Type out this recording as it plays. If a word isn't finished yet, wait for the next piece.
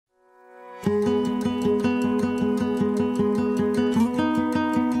Today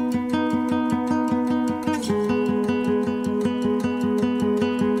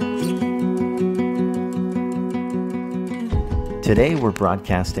we're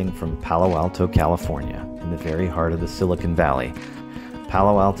broadcasting from Palo Alto, California, in the very heart of the Silicon Valley.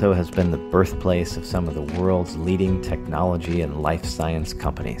 Palo Alto has been the birthplace of some of the world's leading technology and life science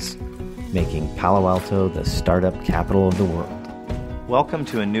companies, making Palo Alto the startup capital of the world. Welcome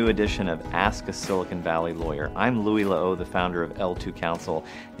to a new edition of Ask a Silicon Valley Lawyer. I'm Louis Lehot, the founder of L2 Counsel,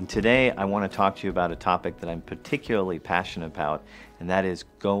 and today I want to talk to you about a topic that I'm particularly passionate about, and that is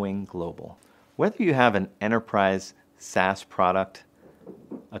going global. Whether you have an enterprise SaaS product,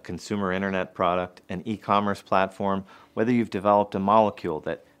 a consumer internet product, an e-commerce platform, whether you've developed a molecule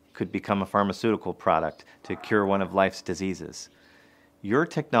that could become a pharmaceutical product to cure one of life's diseases, your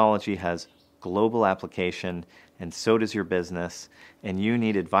technology has global application, and so does your business, and you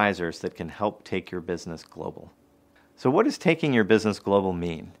need advisors that can help take your business global. So what does taking your business global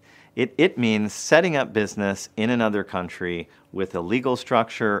mean? It means setting up business in another country with a legal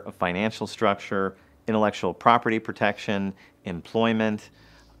structure, a financial structure, intellectual property protection, employment,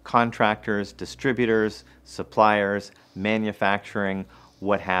 contractors, distributors, suppliers, manufacturing,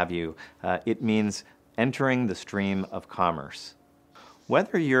 what have you. It means entering the stream of commerce.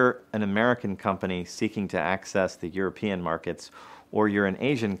 Whether you're an American company seeking to access the European markets or you're an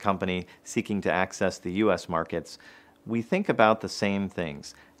Asian company seeking to access the US markets, we think about the same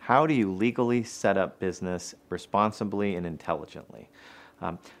things. How do you legally set up business responsibly and intelligently?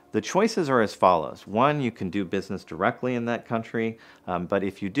 The choices are as follows. One, you can do business directly in that country, but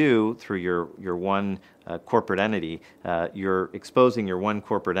if you do through your one corporate entity, you're exposing your one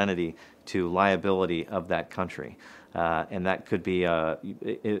corporate entity to liability of that country. And that could be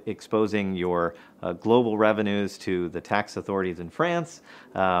exposing your global revenues to the tax authorities in France,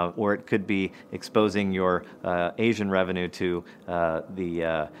 or it could be exposing your Asian revenue to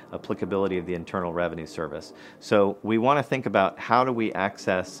the applicability of the Internal Revenue Service. So we want to think about how do we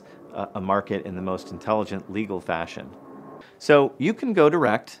access a market in the most intelligent legal fashion. So you can go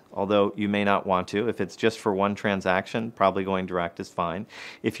direct, although you may not want to. If it's just for one transaction, probably going direct is fine.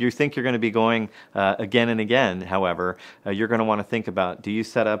 If you think you're going to be going again and again, however, you're going to want to think about, do you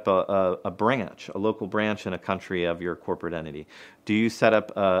set up a branch, a local branch in a country of your corporate entity? Do you set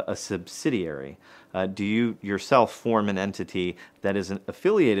up a subsidiary? Do you yourself form an entity that is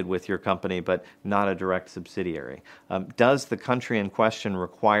affiliated with your company but not a direct subsidiary? Does the country in question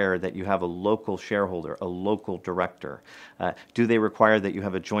require that you have a local shareholder, a local director? Do they require that you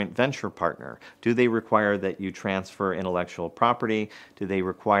have a joint venture partner? Do they require that you transfer intellectual property? Do they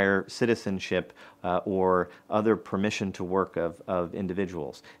require citizenship or other permission to work of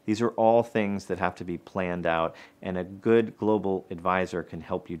individuals? These are all things that have to be planned out, and a good global advisor can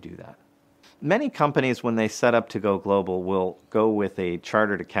help you do that. Many companies, when they set up to go global, will go with a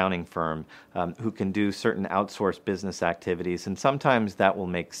chartered accounting firm who can do certain outsourced business activities, and sometimes that will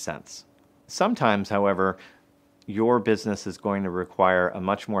make sense. Sometimes, however, your business is going to require a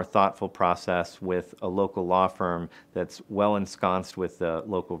much more thoughtful process with a local law firm that's well ensconced with the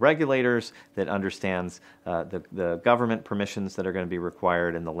local regulators, that understands the government permissions that are going to be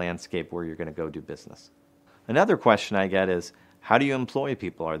required in the landscape where you're going to go do business. Another question I get is, how do you employ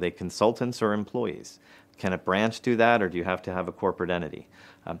people? Are they consultants or employees? Can a branch do that, or do you have to have a corporate entity?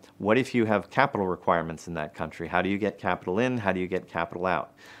 What if you have capital requirements in that country? How do you get capital in? How do you get capital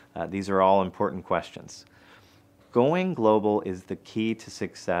out? These are all important questions. Going global is the key to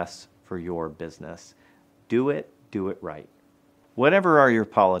success for your business. Do it right. Whatever are your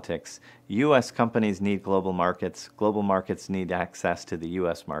politics, U.S. companies need global markets need access to the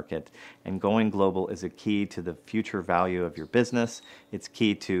U.S. market, and going global is a key to the future value of your business, it's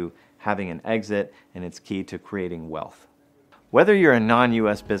key to having an exit, and it's key to creating wealth. Whether you're a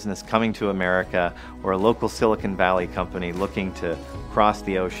non-U.S. business coming to America or a local Silicon Valley company looking to cross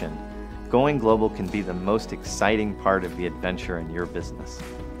the ocean, going global can be the most exciting part of the adventure in your business.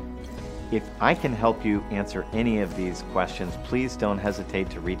 If I can help you answer any of these questions, please don't hesitate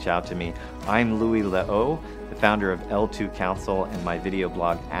to reach out to me. I'm Louis Lehot, the founder of L2 Counsel and my video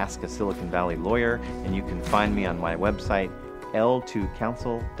blog, Ask a Silicon Valley Lawyer, and you can find me on my website,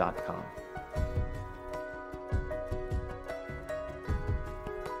 l2counsel.com.